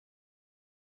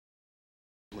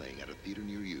playing at a theater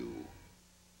near you.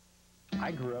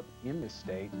 I grew up in this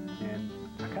state, and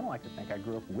I kind of like to think I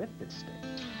grew up with this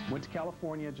state. Went to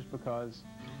California just because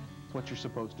it's what you're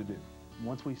supposed to do.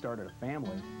 Once we started a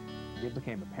family, it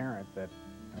became apparent that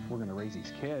if we're going to raise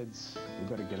these kids, we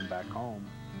better get them back home.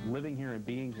 Living here and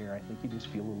being here, I think you just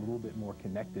feel a little bit more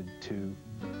connected to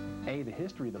A, the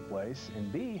history of the place,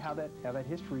 and B, how that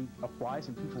history applies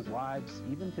in people's lives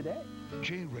even today.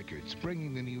 Jay Rickerts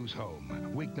bringing the news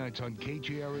home, weeknights on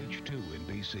KJRH 2 in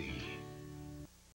BC.